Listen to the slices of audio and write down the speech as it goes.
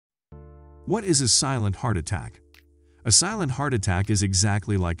What is a silent heart attack? A silent heart attack is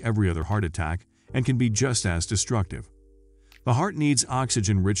exactly like every other heart attack and can be just as destructive. The heart needs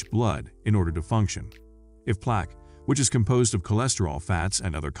oxygen-rich blood in order to function. If plaque, which is composed of cholesterol, fats,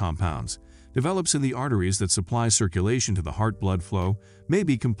 and other compounds, develops in the arteries that supply circulation to the heart, blood flow may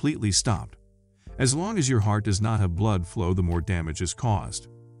be completely stopped. As long as your heart does not have blood flow, the more damage is caused.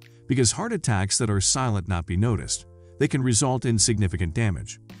 Because heart attacks that are silent not be noticed, they can result in significant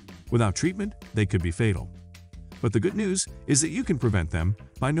damage. Without treatment, they could be fatal. But the good news is that you can prevent them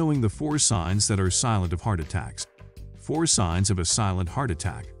by knowing the 4 signs that are silent of heart attacks. 4 signs of a silent heart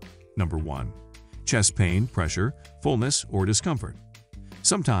attack. Number 1. Chest pain, pressure, fullness, or discomfort.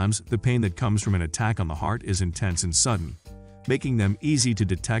 Sometimes the pain that comes from an attack on the heart is intense and sudden, making them easy to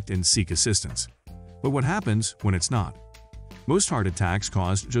detect and seek assistance. But what happens when it's not? Most heart attacks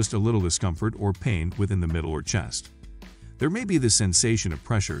cause just a little discomfort or pain within the middle or chest. There may be the sensation of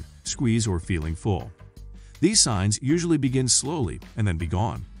pressure, squeeze, or feeling full. These signs usually begin slowly and then be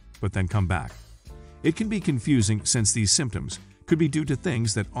gone, but then come back. It can be confusing since these symptoms could be due to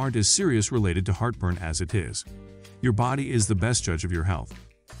things that aren't as serious related to heartburn as it is. Your body is the best judge of your health.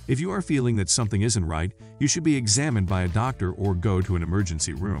 If you are feeling that something isn't right, you should be examined by a doctor or go to an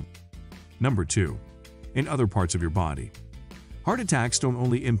emergency room. Number 2. In other parts of your body. Heart attacks don't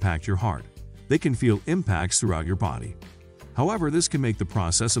only impact your heart. They can feel impacts throughout your body. However, this can make the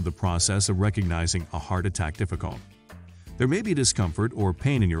process of recognizing a heart attack difficult. There may be discomfort or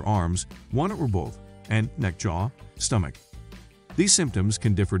pain in your arms, one or both, and neck, jaw, stomach. These symptoms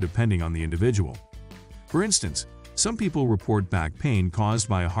can differ depending on the individual. For instance, some people report back pain caused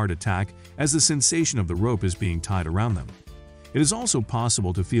by a heart attack as the sensation of the rope is being tied around them. It is also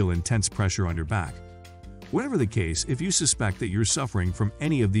possible to feel intense pressure on your back. Whatever the case, if you suspect that you're suffering from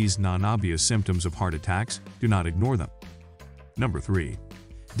any of these non-obvious symptoms of heart attacks, do not ignore them. Number 3.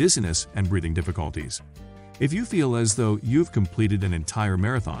 Dizziness and breathing difficulties. If you feel as though you've completed an entire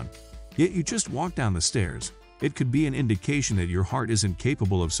marathon, yet you just walk down the stairs, it could be an indication that your heart isn't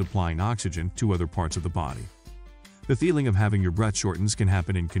capable of supplying oxygen to other parts of the body. The feeling of having your breath shortens can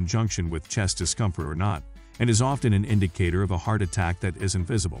happen in conjunction with chest discomfort or not, and is often an indicator of a heart attack that isn't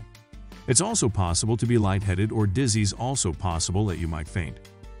visible. It's also possible to be lightheaded or dizzy. Is also possible that you might faint.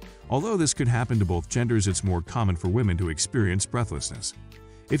 Although this could happen to both genders, it's more common for women to experience breathlessness.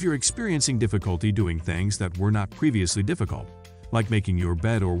 If you're experiencing difficulty doing things that were not previously difficult, like making your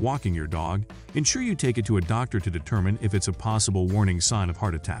bed or walking your dog, ensure you take it to a doctor to determine if it's a possible warning sign of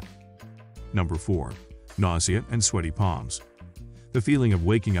heart attack. Number 4. Nausea and sweaty palms. The feeling of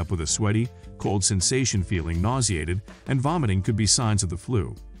waking up with a sweaty, cold sensation, feeling nauseated, and vomiting could be signs of the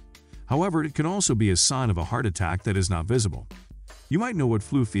flu. However, it can also be a sign of a heart attack that is not visible. You might know what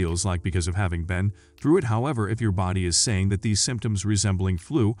flu feels like because of having been through it. However, if your body is saying that these symptoms resembling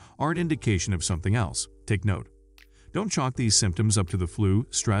flu are an indication of something else, take note. Don't chalk these symptoms up to the flu,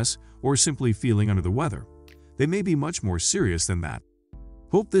 stress, or simply feeling under the weather. They may be much more serious than that.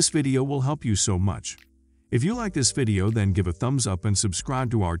 Hope this video will help you so much. If you like this video, then give a thumbs up and subscribe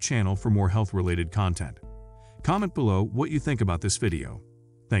to our channel for more health-related content. Comment below what you think about this video.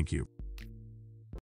 Thank you.